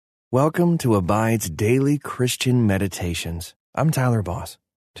Welcome to Abide's Daily Christian Meditations. I'm Tyler Boss.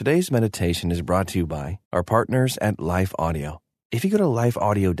 Today's meditation is brought to you by our partners at Life Audio. If you go to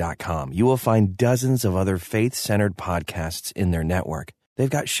lifeaudio.com, you will find dozens of other faith-centered podcasts in their network. They've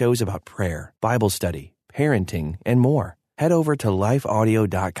got shows about prayer, Bible study, parenting, and more. Head over to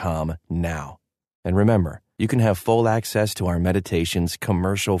lifeaudio.com now. And remember, you can have full access to our meditations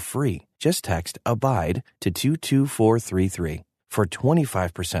commercial-free. Just text ABIDE to 22433 for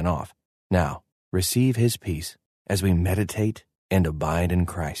 25% off. Now, receive His peace as we meditate and abide in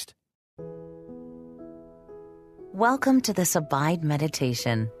Christ. Welcome to this Abide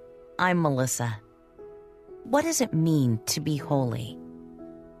meditation. I'm Melissa. What does it mean to be holy?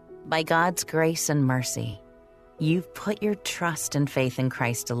 By God's grace and mercy, you've put your trust and faith in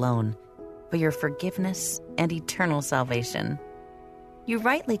Christ alone for your forgiveness and eternal salvation. You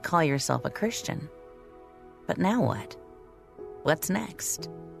rightly call yourself a Christian. But now what? What's next?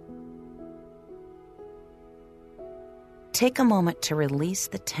 Take a moment to release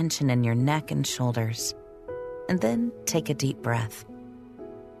the tension in your neck and shoulders, and then take a deep breath.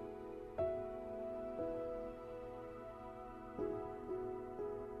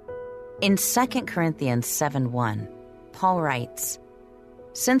 In 2 Corinthians 7:1, Paul writes,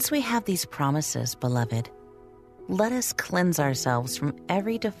 "Since we have these promises, beloved, let us cleanse ourselves from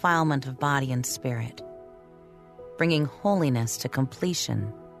every defilement of body and spirit, bringing holiness to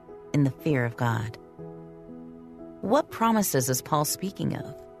completion in the fear of God." What promises is Paul speaking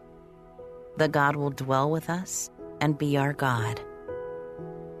of? That God will dwell with us and be our God.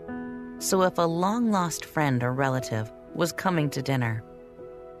 So if a long-lost friend or relative was coming to dinner,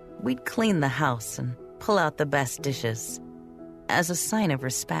 we'd clean the house and pull out the best dishes as a sign of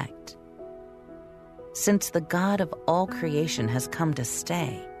respect. Since the God of all creation has come to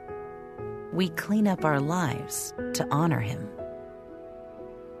stay, we clean up our lives to honor Him.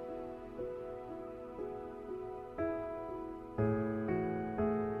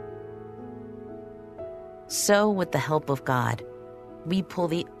 So, with the help of God, we pull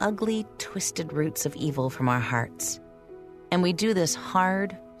the ugly, twisted roots of evil from our hearts. And we do this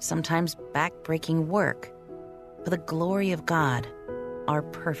hard, sometimes back-breaking work for the glory of God, our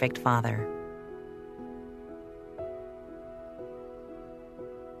perfect Father.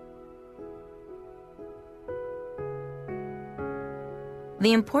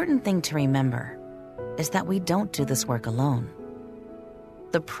 The important thing to remember is that we don't do this work alone.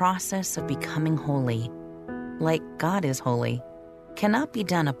 The process of becoming holy, like God is holy, cannot be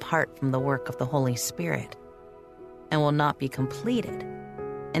done apart from the work of the Holy Spirit, and will not be completed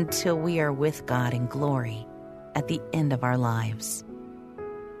until we are with God in glory at the end of our lives.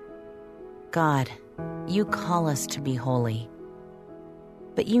 God, you call us to be holy,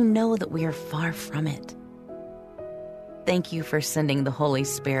 but you know that we are far from it. Thank you for sending the Holy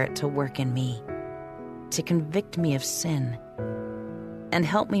Spirit to work in me, to convict me of sin, and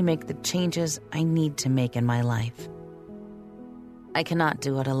help me make the changes I need to make in my life. I cannot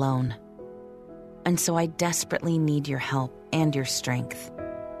do it alone, and so I desperately need your help and your strength.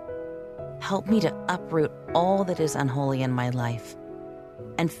 Help me to uproot all that is unholy in my life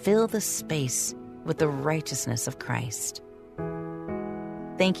and fill the space with the righteousness of Christ.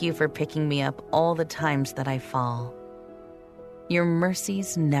 Thank you for picking me up all the times that I fall. Your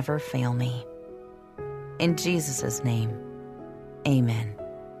mercies never fail me. In Jesus' name, amen.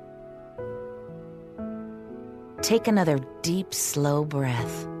 Take another deep, slow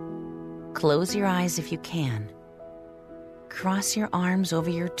breath. Close your eyes if you can. Cross your arms over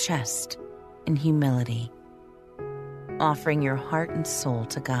your chest in humility, offering your heart and soul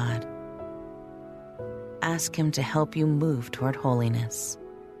to God. Ask Him to help you move toward holiness.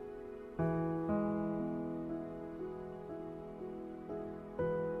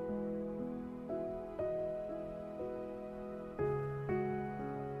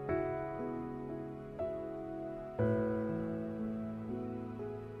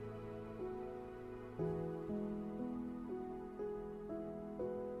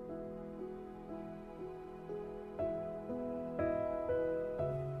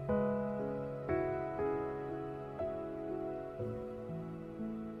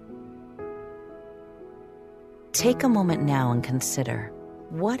 Take a moment now and consider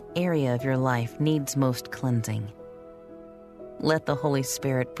what area of your life needs most cleansing. Let the Holy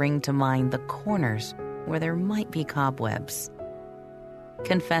Spirit bring to mind the corners where there might be cobwebs.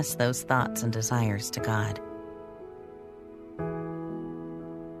 Confess those thoughts and desires to God.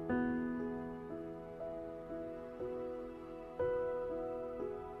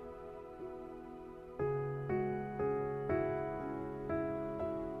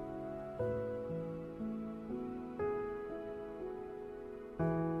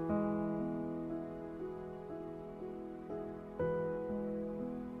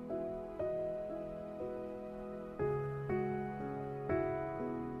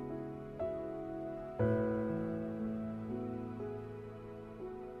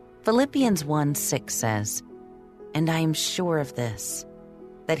 Philippians 1:6 says, "And I am sure of this,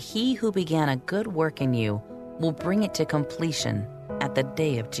 that he who began a good work in you will bring it to completion at the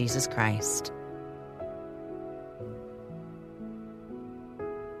day of Jesus Christ."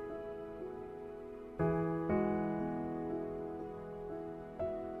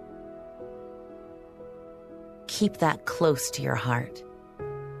 Keep that close to your heart.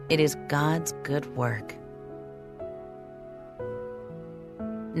 It is God's good work.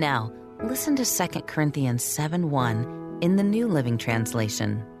 Now, listen to 2 Corinthians 7:1 in the New Living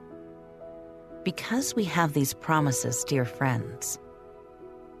Translation. Because we have these promises, dear friends,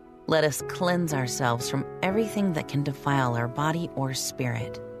 let us cleanse ourselves from everything that can defile our body or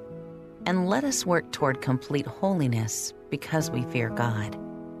spirit, and let us work toward complete holiness because we fear God.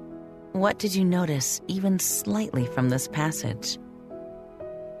 What did you notice even slightly from this passage?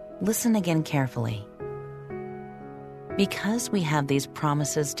 Listen again carefully. Because we have these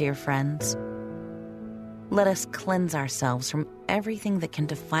promises, dear friends, let us cleanse ourselves from everything that can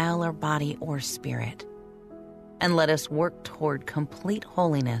defile our body or spirit, and let us work toward complete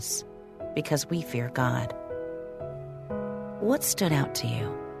holiness because we fear God. What stood out to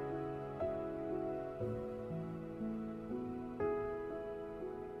you?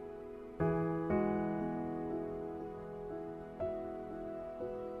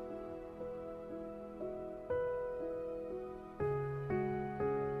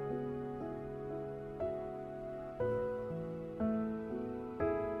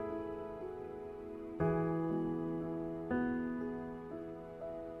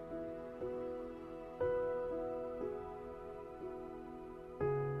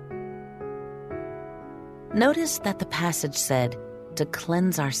 Notice that the passage said to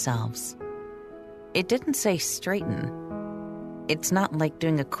cleanse ourselves. It didn't say straighten. It's not like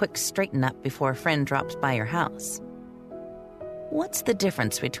doing a quick straighten up before a friend drops by your house. What's the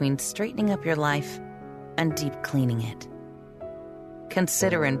difference between straightening up your life and deep cleaning it?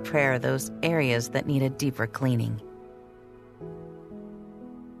 Consider in prayer those areas that need a deeper cleaning.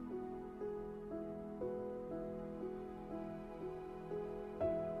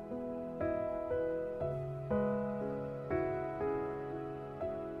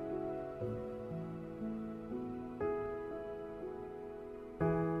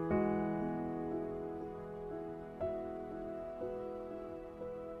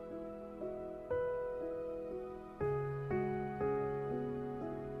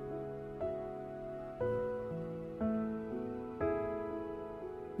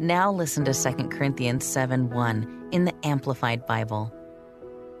 Now listen to 2 Corinthians 7:1 in the Amplified Bible.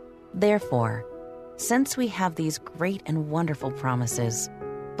 Therefore, since we have these great and wonderful promises,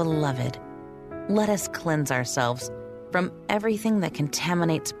 beloved, let us cleanse ourselves from everything that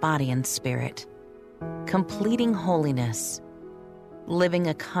contaminates body and spirit, completing holiness, living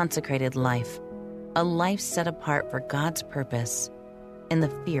a consecrated life, a life set apart for God's purpose in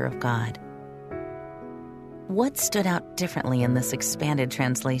the fear of God. What stood out differently in this expanded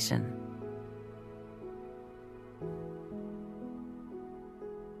translation?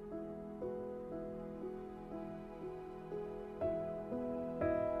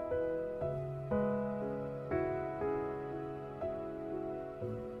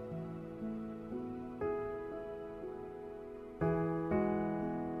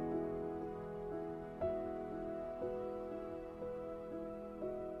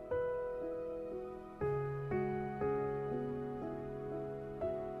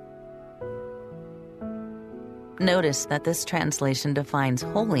 Notice that this translation defines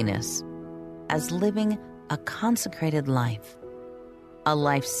holiness as living a consecrated life, a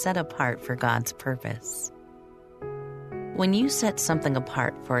life set apart for God's purpose. When you set something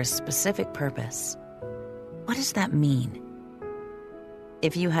apart for a specific purpose, what does that mean?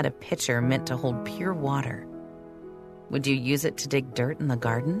 If you had a pitcher meant to hold pure water, would you use it to dig dirt in the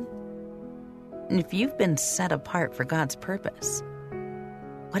garden? And if you've been set apart for God's purpose,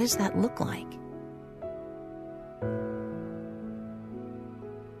 what does that look like?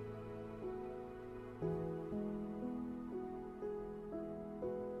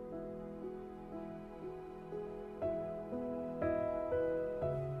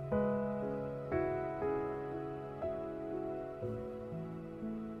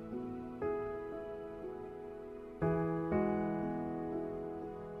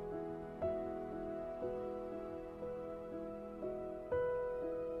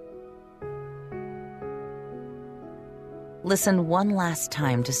 Listen one last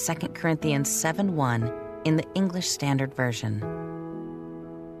time to 2 Corinthians 7:1 in the English Standard Version.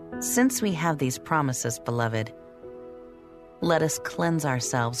 Since we have these promises, beloved, let us cleanse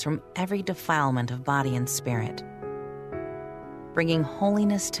ourselves from every defilement of body and spirit, bringing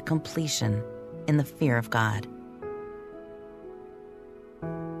holiness to completion in the fear of God.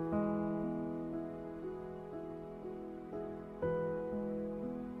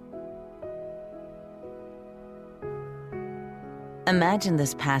 Imagine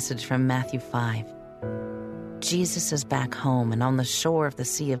this passage from Matthew 5. Jesus is back home and on the shore of the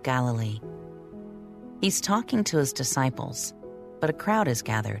Sea of Galilee. He's talking to his disciples, but a crowd is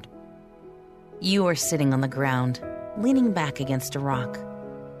gathered. You are sitting on the ground, leaning back against a rock,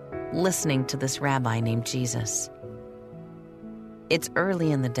 listening to this rabbi named Jesus. It's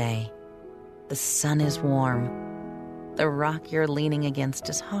early in the day. The sun is warm. The rock you're leaning against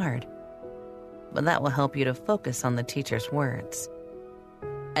is hard, but that will help you to focus on the teacher's words.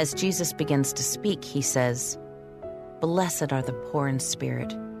 As Jesus begins to speak, he says, "Blessed are the poor in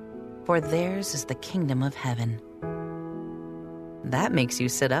spirit, for theirs is the kingdom of heaven." That makes you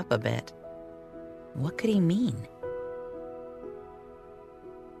sit up a bit. What could he mean?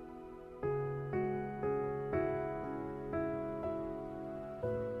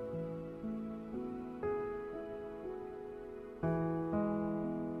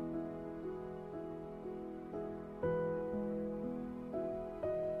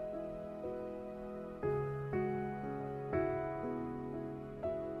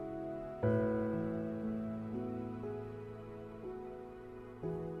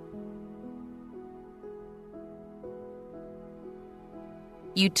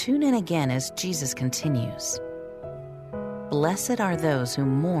 You tune in again as Jesus continues. Blessed are those who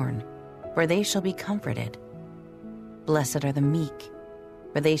mourn, for they shall be comforted. Blessed are the meek,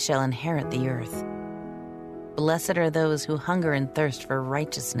 for they shall inherit the earth. Blessed are those who hunger and thirst for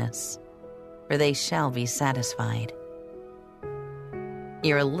righteousness, for they shall be satisfied.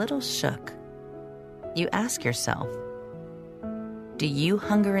 You're a little shook. You ask yourself, do you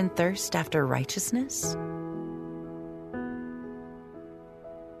hunger and thirst after righteousness?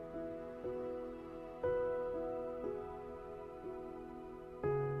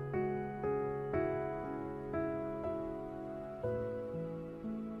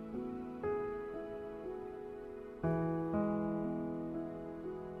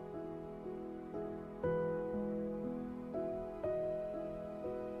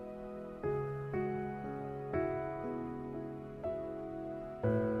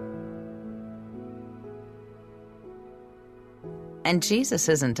 And Jesus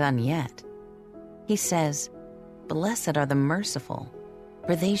isn't done yet. He says, "Blessed are the merciful,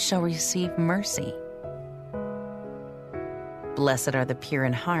 for they shall receive mercy. Blessed are the pure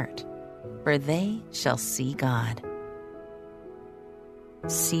in heart, for they shall see God."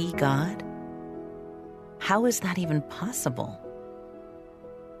 See God? How is that even possible?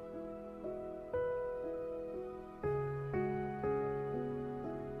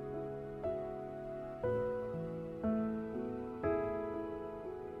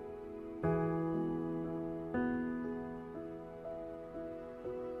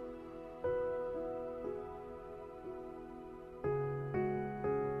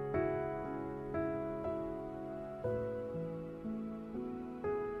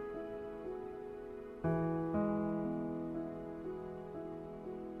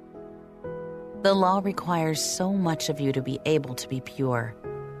 The law requires so much of you to be able to be pure,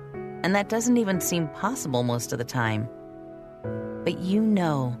 and that doesn't even seem possible most of the time. But you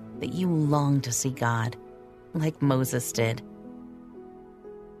know that you long to see God, like Moses did,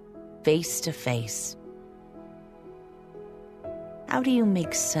 face to face. How do you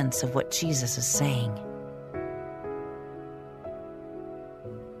make sense of what Jesus is saying?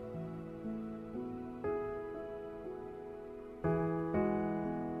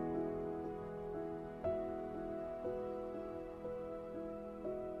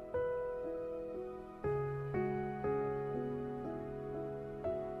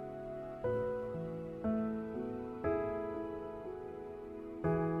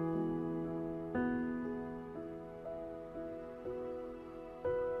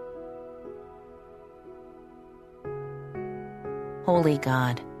 Holy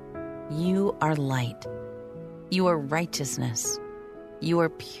God, you are light. You are righteousness. You are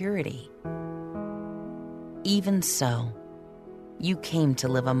purity. Even so, you came to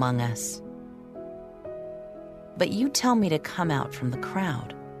live among us. But you tell me to come out from the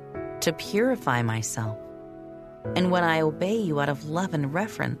crowd, to purify myself. And when I obey you out of love and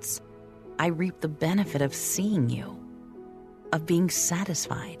reverence, I reap the benefit of seeing you, of being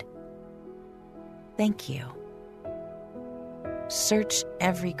satisfied. Thank you. Search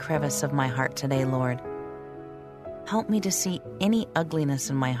every crevice of my heart today, Lord. Help me to see any ugliness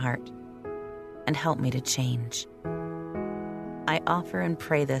in my heart, and help me to change. I offer and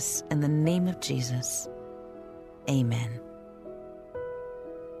pray this in the name of Jesus. Amen.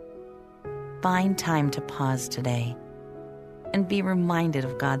 Find time to pause today and be reminded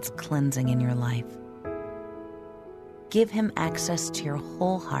of God's cleansing in your life. Give Him access to your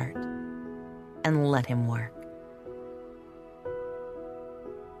whole heart and let Him work.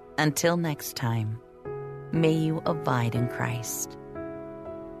 Until next time, may you abide in Christ.